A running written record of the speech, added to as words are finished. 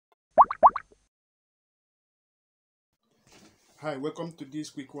Hi, welcome to this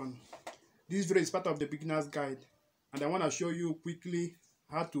quick one. This video is part of the beginner's guide, and I want to show you quickly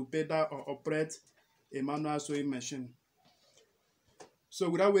how to pedal or operate a manual sewing machine. So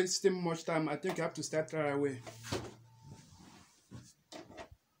without wasting much time, I think you have to start right away.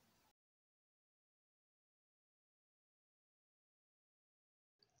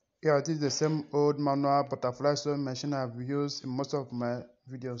 Yeah, this is the same old manual butterfly sewing machine I've used in most of my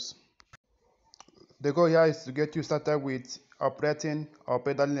videos. The goal here is to get you started with operating or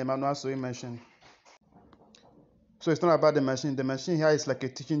pedaling a manual sewing machine. So it's not about the machine. The machine here is like a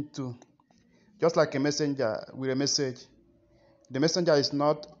teaching tool, just like a messenger with a message. The messenger is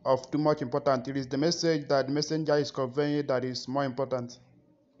not of too much importance. It is the message that the messenger is conveying that is more important.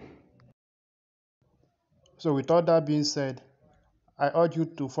 So with all that being said, I urge you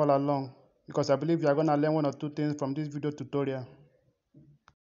to follow along because I believe you are going to learn one or two things from this video tutorial.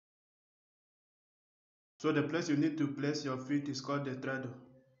 So the place you need to place your feet is called the treadle,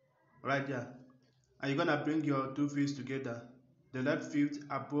 right there. And you're going to bring your two feet together, the left foot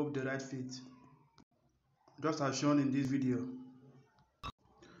above the right foot, just as shown in this video.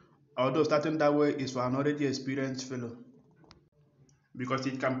 Although starting that way is for an already experienced fellow, because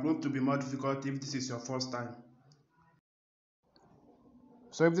it can prove to be more difficult if this is your first time.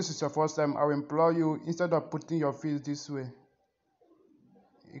 So if this is your first time, I will implore you, instead of putting your feet this way,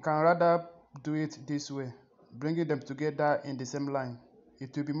 you can rather do it this way, bringing them together in the same line.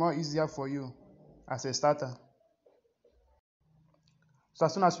 It will be more easier for you as a starter. So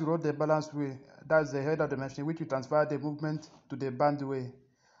as soon as you roll the balance wheel, that's the head of the machine, which you transfer the movement to the band wheel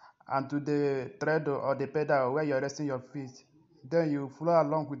and to the treadle or the pedal where you're resting your feet. Then you follow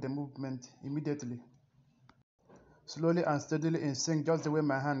along with the movement immediately, slowly and steadily in sync, just the way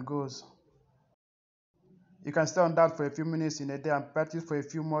my hand goes. You can stay on that for a few minutes in a day and practice for a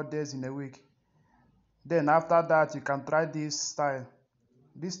few more days in a week. Then after that, you can try this style.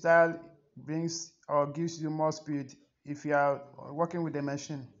 This style brings or gives you more speed if you are working with the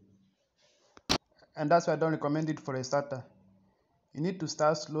machine. And that's why I don't recommend it for a starter. You need to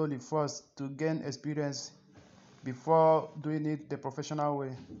start slowly first to gain experience before doing it the professional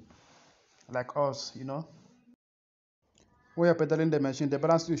way, like us, When you're pedaling the machine, the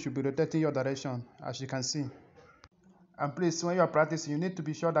balance wheel should be rotating your direction, as you can see. And please, when you're practicing, you need to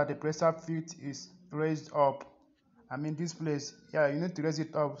be sure that the presser foot is raised up. I mean this place, you need to raise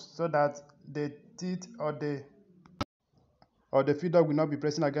it up so that the teeth or the feed dog will not be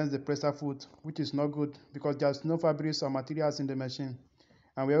pressing against the presser foot, which is not good because there's no fabrics or materials in the machine.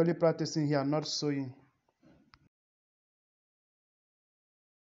 And we're only practicing here, not sewing.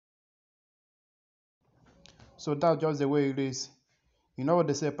 So that's just the way it is. You know what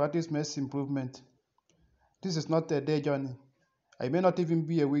they say, practice makes improvement. This is not a day journey. It may not even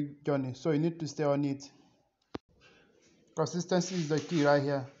be a week journey, so you need to stay on it. Consistency is the key right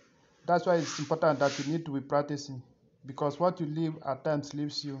here. That's why it's important that you need to be practicing, because what you leave at times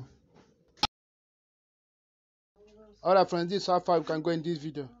leaves you. Alright friends, this is how far we can go in this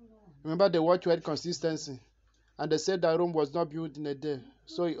video. Remember the watchword consistency, and they said that Rome was not built in a day,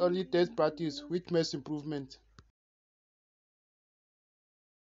 so it only takes practice, which makes improvement.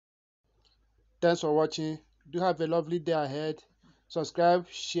 Thanks for watching. Do have a lovely day ahead. Subscribe,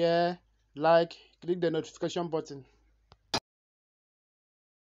 share, like, click the notification button.